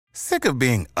Sick of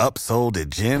being upsold at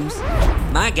gyms?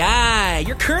 My guy,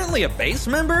 you're currently a base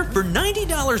member? For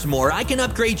 $90 more, I can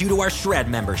upgrade you to our Shred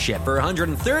membership. For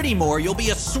 $130 more, you'll be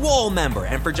a Swole member.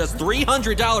 And for just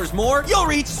 $300 more, you'll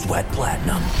reach Sweat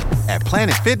Platinum. At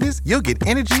Planet Fitness, you'll get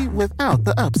energy without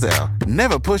the upsell.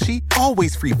 Never pushy,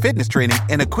 always free fitness training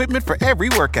and equipment for every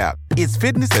workout. It's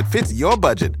fitness that fits your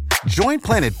budget. Join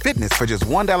Planet Fitness for just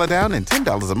 $1 down and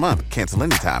 $10 a month. Cancel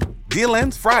anytime. Deal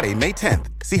ends Friday, May 10th.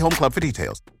 See Home Club for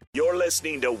details. You're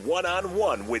listening to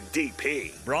One-on-One with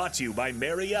DP. Brought to you by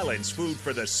Mary Ellen's Food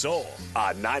for the Soul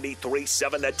on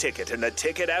 93.7 The Ticket and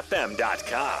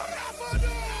theticketfm.com.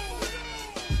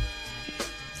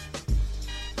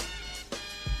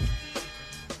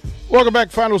 Welcome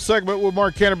back. Final segment with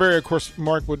Mark Canterbury. Of course,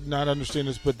 Mark would not understand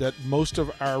this, but that most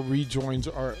of our rejoins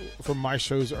are from my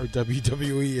shows are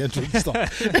WWE entrance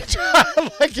stuff. It's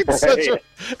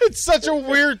such a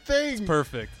weird thing. It's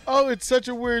perfect. Oh, it's such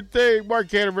a weird thing. Mark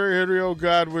Canterbury, Henry O.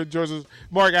 Godwin, Joseph.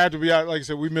 Mark, I have to be out. Like I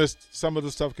said, we missed some of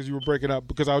the stuff because you were breaking up.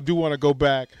 Because I do want to go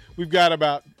back. We've got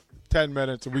about 10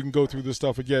 minutes, and we can go through this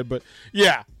stuff again. But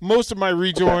yeah, most of my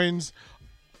rejoins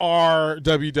are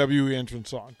WWE entrance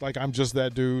songs. Like, I'm just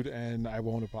that dude, and I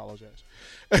won't apologize.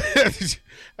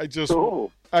 I just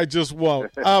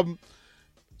won't.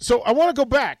 So I want to go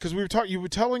back because we were talking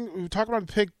about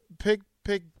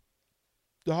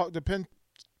the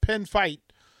pin fight,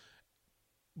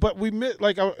 but we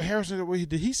like Harrison.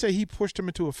 Did he say he pushed him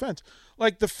into a fence?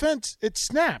 Like the fence, it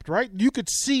snapped, right? You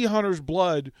could see Hunter's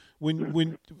blood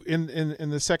when in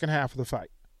the second half of the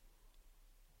fight.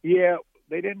 Yeah.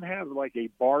 They didn't have like a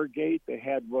bar gate. They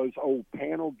had those old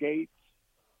panel gates,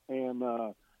 and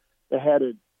they had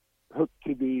it hooked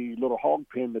to the little hog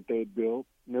pen that they had built.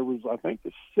 And there was, I think,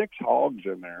 6 hogs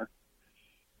in there.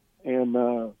 And,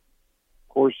 of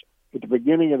course, at the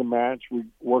beginning of the match, we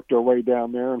worked our way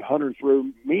down there, and Hunter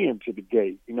threw me into the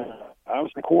gate. You know, I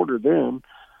was a quarter then,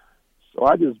 so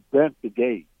I just bent the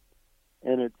gate,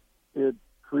 and it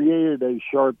created a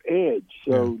sharp edge.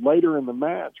 So later in the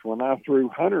match, when I threw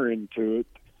Hunter into it,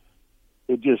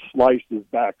 it just sliced his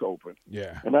back open.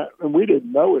 Yeah. And we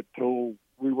didn't know it till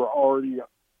we were already,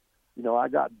 I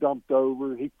got dumped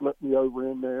over. He flipped me over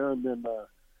in there, and then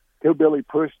Hillbilly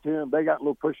pushed him. They got a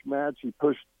little push match. He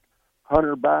pushed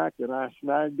Hunter back, and I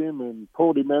snagged him and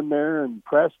pulled him in there and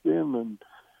pressed him and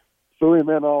threw him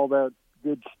in all that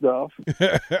good stuff.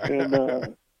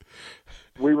 And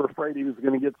we were afraid he was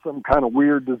going to get some kind of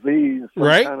weird disease, some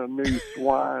kind of new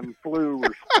swine flu or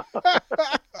something.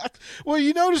 Well,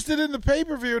 you noticed it in the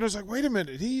pay-per-view, and I was like, wait a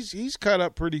minute, he's cut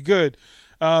up pretty good.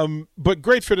 But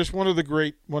great finish, one of the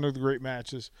great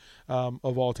matches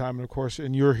of all time, and of course,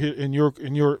 in your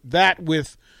that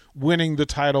with winning the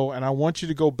title. And I want you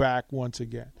to go back once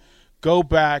again, go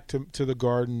back to the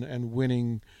Garden and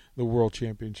winning the World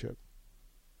Championship.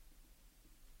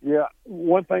 Yeah,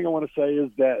 one thing I want to say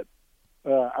is that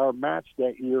our match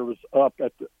that year was up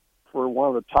for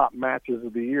one of the top matches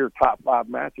of the year, top 5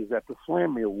 matches at the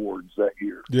Slammy Awards that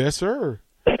year. Yes, sir.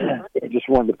 I just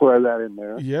wanted to throw that in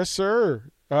there. Yes, sir.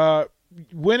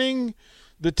 Winning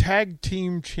the tag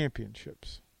team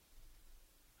championships.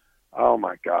 Oh,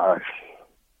 my gosh.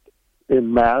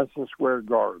 In Madison Square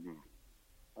Garden.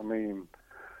 I mean,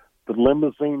 the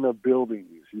limousine of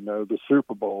buildings, the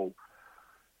Super Bowl.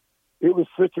 It was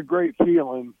such a great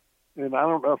feeling, and I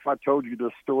don't know if I told you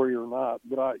this story or not,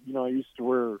 but I used to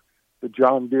wear the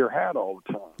John Deere hat all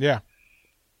the time. Yeah.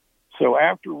 So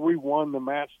after we won the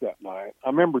match that night, I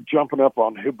remember jumping up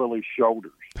on Hillbilly's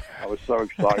shoulders. I was so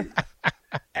excited.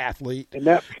 Athlete. And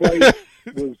that place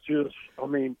was just,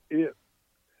 it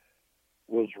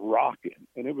was rocking.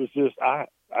 And it was just, I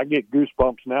get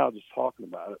goosebumps now just talking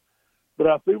about it. But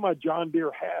I threw my John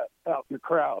Deere hat out in the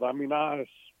crowd. I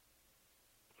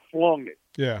flung it.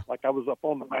 Yeah. Like I was up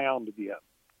on the mound again.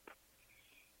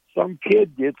 Some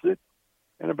kid gets it,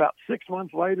 and about 6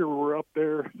 months later, we're up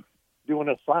there doing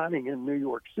a signing in New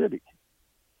York City.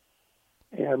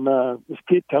 And this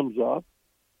kid comes up,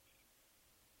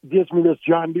 gives me this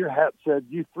John Deere hat, said,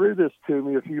 "You threw this to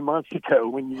me a few months ago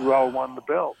when you all won the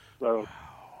belt." So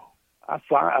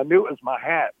I knew it was my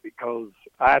hat because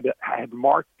I had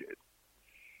marked it.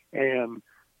 And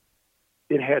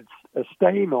it had a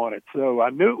stain on it, so I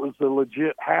knew it was a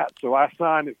legit hat. So I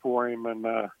signed it for him, and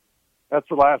that's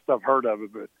the last I've heard of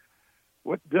it.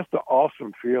 But just an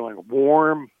awesome feeling,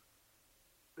 warm,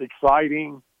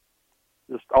 exciting,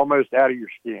 just almost out of your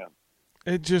skin.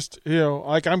 It just,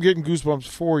 like I'm getting goosebumps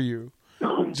for you,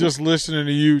 just listening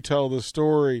to you tell the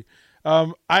story.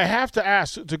 I have to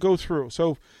ask to go through.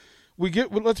 So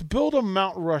let's build a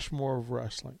Mount Rushmore of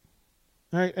wrestling.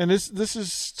 Right, and this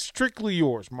is strictly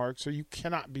yours, Mark, so you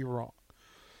cannot be wrong.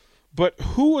 But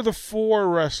who are the 4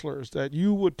 wrestlers that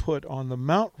you would put on the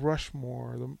Mount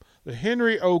Rushmore, the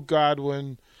Henry O.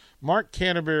 Godwinn, Mark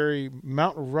Canterbury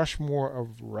Mount Rushmore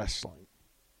of wrestling?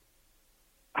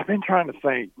 I've been trying to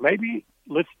think. Maybe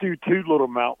let's do 2 little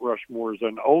Mount Rushmores,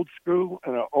 an old school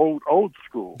and an old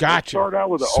school. Gotcha. Let's start out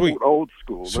with an old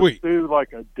school. Sweet. Let's do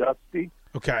like a Dusty.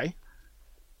 Okay.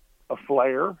 A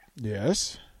Flair.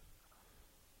 Yes.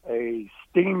 A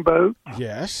Steamboat.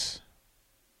 Yes.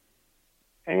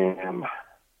 And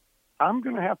I'm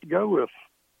going to have to go with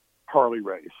Harley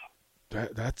Race.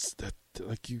 That's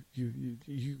like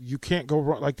you can't go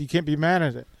wrong. Like, you can't be mad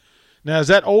at it. Now, is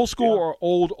that old school or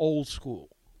old school?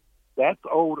 That's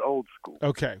old school.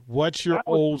 Okay. What's your I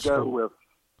would old go school? with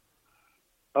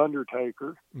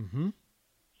Undertaker. Mm-hmm.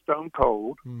 Stone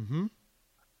Cold. Mm-hmm.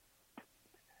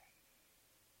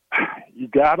 You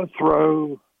got to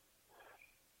throw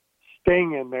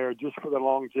Sting in there just for the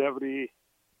longevity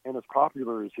and as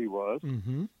popular as he was.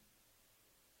 Mm-hmm.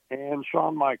 And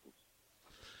Shawn Michaels.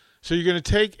 So you're going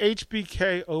to take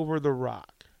HBK over The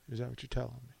Rock. Is that what you're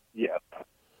telling me? Yeah.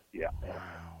 Yeah. Wow.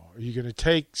 Are you going to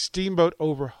take Steamboat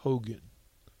over Hogan?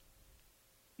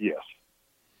 Yes.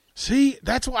 See,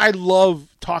 that's why I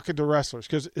love talking to wrestlers,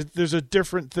 because there's a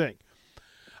different thing.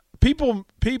 People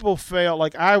fail.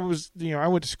 Like, I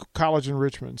went to college in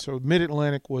Richmond, so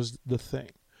Mid-Atlantic was the thing.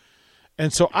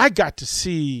 And so I got to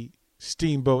see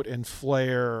Steamboat and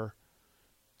Flair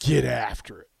get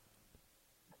after it.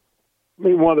 I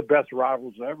mean, one of the best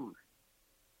rivals ever.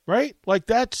 Right? Like,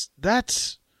 that's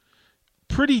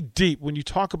pretty deep when you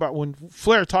talk about, when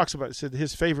Flair talks about it, said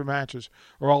his favorite matches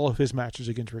are all of his matches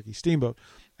against Ricky Steamboat.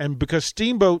 And because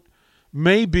Steamboat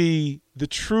may be the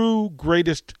true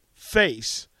greatest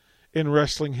face in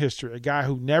wrestling history, a guy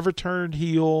who never turned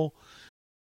heel.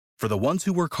 For the ones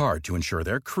who work hard to ensure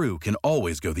their crew can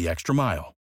always go the extra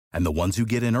mile, and the ones who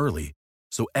get in early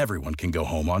so everyone can go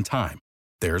home on time,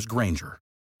 there's Grainger,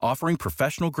 offering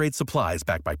professional-grade supplies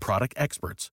backed by product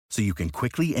experts so you can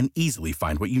quickly and easily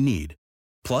find what you need.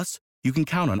 Plus, you can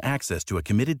count on access to a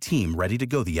committed team ready to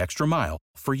go the extra mile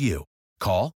for you.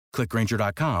 Call, click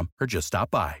Grainger.com, or just stop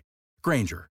by.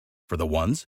 Grainger, for the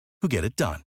ones who get it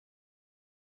done.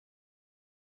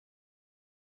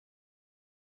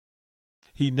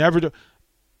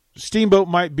 Steamboat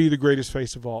might be the greatest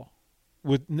face of all.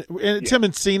 It's him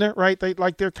and Cena, right?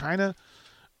 They're kind of,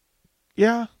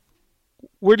 yeah.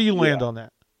 Where do you land on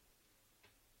that?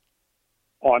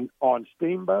 On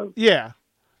Steamboat? Yeah.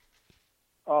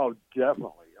 Oh,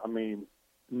 definitely. I mean,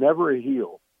 never a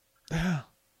heel. Yeah.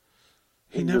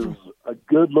 He was a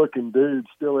good-looking dude,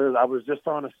 still is. I was just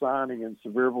on a signing in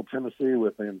Sevierville, Tennessee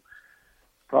with him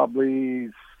probably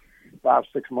 5-6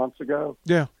 months ago.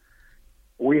 Yeah.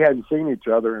 We hadn't seen each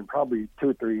other in probably 2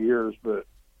 or 3 years, but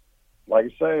like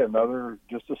you say,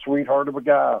 just a sweetheart of a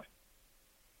guy.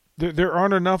 There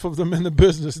aren't enough of them in the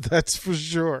business, that's for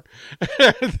sure.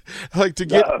 Like, to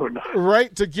get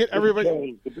right, to get everybody.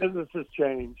 Changed. The business has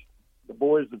changed. The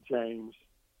boys have changed.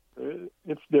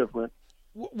 It's different.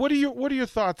 What are your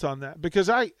thoughts on that? Because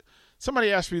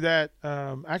somebody asked me that.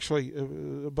 Actually,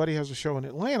 a buddy has a show in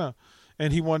Atlanta,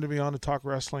 and he wanted me on to talk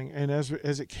wrestling. And as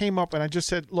it came up, and I just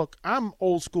said, look, I'm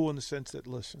old school in the sense that,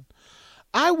 listen,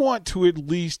 I want to at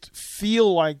least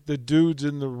feel like the dudes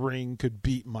in the ring could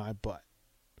beat my butt.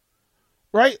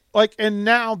 Right? Like, and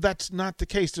now that's not the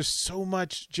case. There's so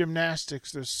much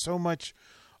gymnastics. There's so much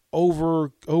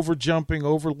over jumping,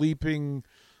 over leaping,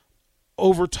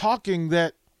 over talking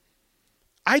that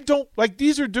I don't like.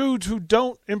 These are dudes who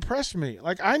don't impress me.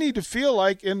 Like, I need to feel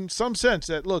like, in some sense,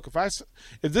 that look, if I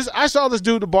saw this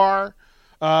dude at the bar,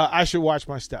 I should watch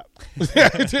my step.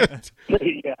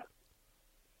 Yeah.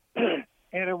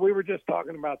 And we were just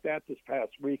talking about that this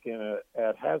past weekend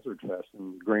at Hazard Fest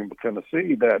in Greenville,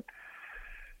 Tennessee, that,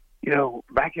 you know,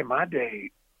 back in my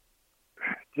day,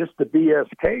 just the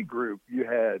BSK group, you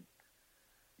had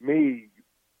me,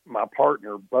 my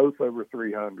partner, both over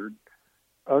 300,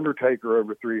 Undertaker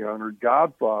over 300,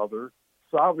 Godfather,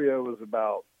 Savio was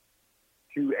about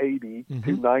 280,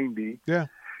 290. Yeah.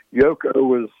 Yoko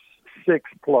was 6+.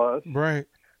 Right.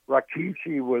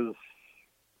 Rikishi was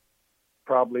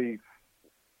probably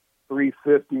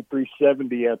 350,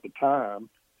 370 at the time.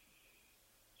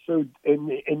 So,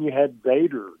 and you had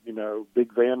Vader, you know,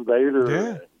 Big Van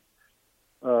Vader,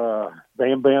 and,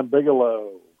 Bam Bam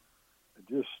Bigelow.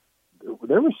 Just,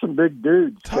 there were some big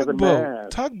dudes.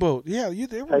 Tugboat. Yeah,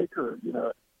 they were. Taker, you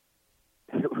know,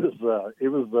 it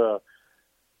was a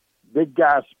big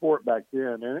guy sport back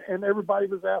then, and everybody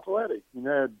was athletic. You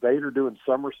know, had Vader doing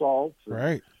somersaults,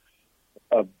 right?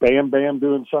 Bam Bam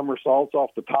doing somersaults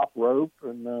off the top rope,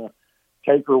 and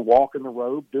Taker walking the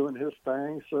rope doing his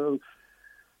thing. So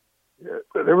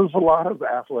there was a lot of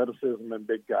athleticism and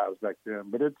big guys back then,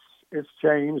 but it's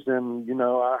changed. And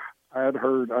I had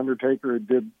heard Undertaker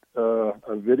did a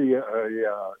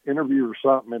interview or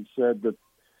something and said that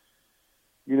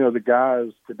the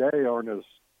guys today aren't as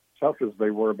tough as they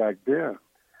were back then.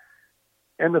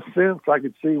 In a sense, I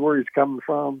could see where he's coming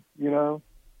from.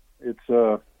 It's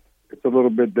a little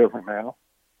bit different now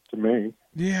to me.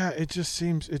 Yeah, it just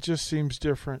seems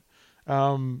different.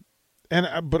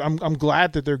 But I'm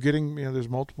glad that they're getting, there's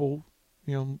multiple,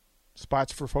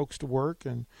 spots for folks to work,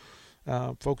 and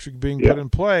folks are being put in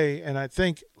play. And I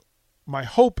think my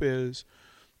hope is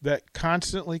that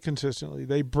consistently,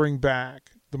 they bring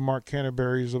back the Mark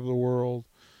Canterburys of the world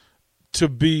to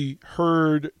be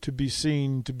heard, to be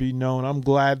seen, to be known. I'm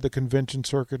glad the convention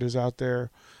circuit is out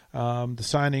there. The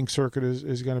signing circuit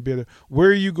is going to be there. Where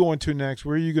are you going to next?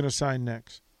 Where are you going to sign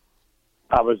next?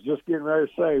 I was just getting ready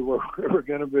to say where we're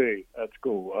going to be. That's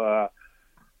cool.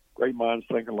 Great minds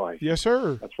think alike. Yes,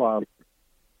 sir. That's why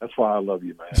I love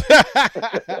you, man.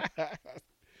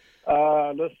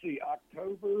 Let's see.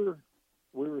 October.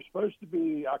 We were supposed to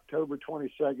be October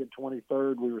 22nd,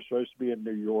 23rd. We were supposed to be in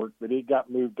New York, but it got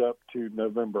moved up to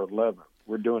November 11th.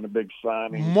 We're doing a big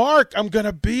signing. Mark, I'm going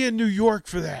to be in New York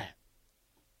for that.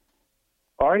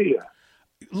 Are you?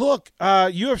 Look,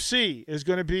 UFC is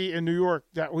going to be in New York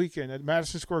that weekend at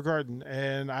Madison Square Garden,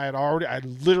 and I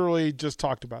literally just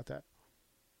talked about that.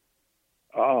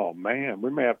 Oh man,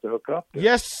 we may have to hook up there.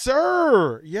 Yes,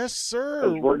 sir. Yes,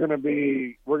 sir. We're going to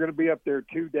be up there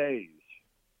 2 days.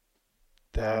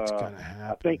 That's going to happen.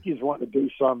 I think he's wanting to do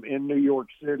some in New York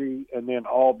City and then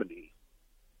Albany,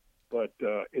 but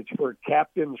it's for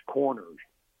Captain's Corner.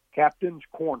 Captain's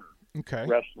Corner. Okay.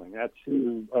 Wrestling. That's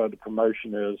who the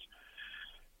promotion is.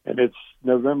 And it's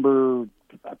November,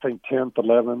 I think 10th,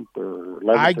 11th, or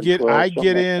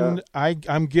 11th.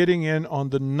 I'm getting in on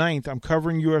the 9th. I'm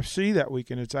covering UFC that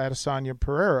weekend. It's at Adesanya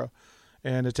Pereira,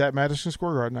 and it's at Madison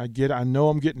Square Garden. I know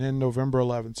I'm getting in November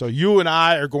 11th. So you and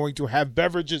I are going to have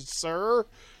beverages, sir.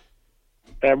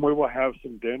 And we will have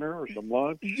some dinner or some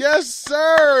lunch. Yes,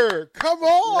 sir. Come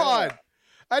on. Yeah.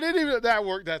 I didn't even that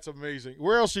work. That's amazing.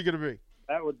 Where else are you going to be?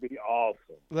 That would be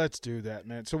awesome. Let's do that,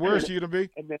 man. So where else are you going to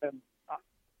be?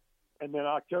 And then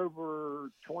October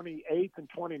 28th and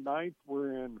 29th,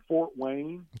 we're in Fort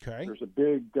Wayne. Okay. There's a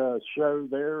big show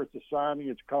there. It's a signing.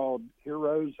 It's called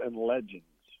Heroes and Legends.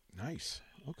 Nice.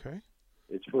 Okay.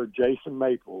 It's for Jason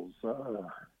Maples.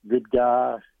 Good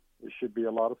guy. It should be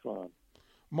a lot of fun.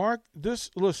 Mark, this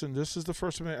is the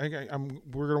first time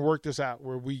we're going to work this out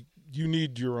where you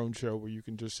need your own show where you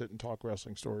can just sit and talk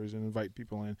wrestling stories and invite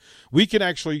people in. We can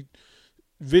actually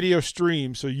video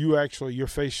stream, so your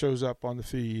face shows up on the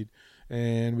feed,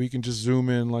 and we can just zoom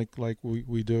in like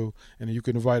we do, and you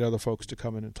can invite other folks to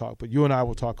come in and talk. But you and I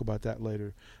will talk about that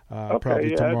later,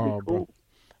 probably tomorrow, cool. bro.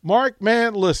 Mark,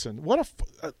 man, listen.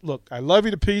 Look, I love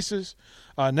you to pieces.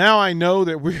 Now I know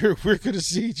that we're going to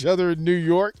see each other in New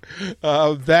York.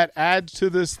 That adds to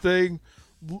this thing.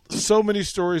 So many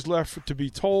stories left to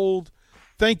be told.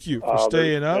 Thank you for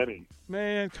staying up,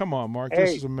 man. Come on, Mark.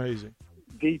 This is amazing.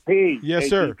 DP. Yes,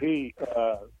 sir. DP,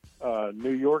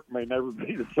 New York may never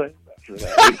be the same after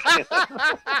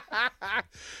that.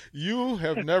 You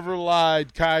have never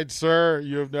lied, kind sir.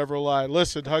 You have never lied.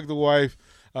 Listen, hug the wife.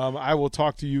 I will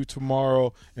talk to you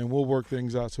tomorrow, and we'll work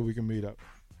things out so we can meet up.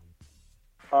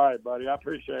 All right, buddy. I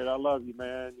appreciate it. I love you,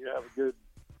 man. You have a good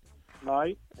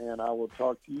night, and I will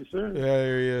talk to you soon. Yeah,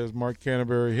 there he is, Mark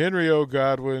Canterbury. Henry O.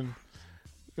 Godwin.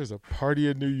 There's a party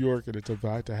in New York, and it's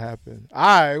about to happen.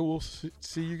 I will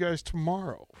see you guys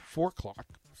tomorrow, 4 o'clock,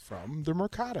 from the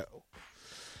Mercado.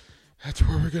 That's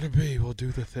where we're going to be. We'll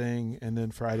do the thing, and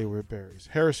then Friday we're at Barry's.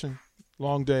 Harrison,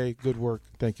 long day, good work.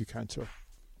 Thank you, kind sir.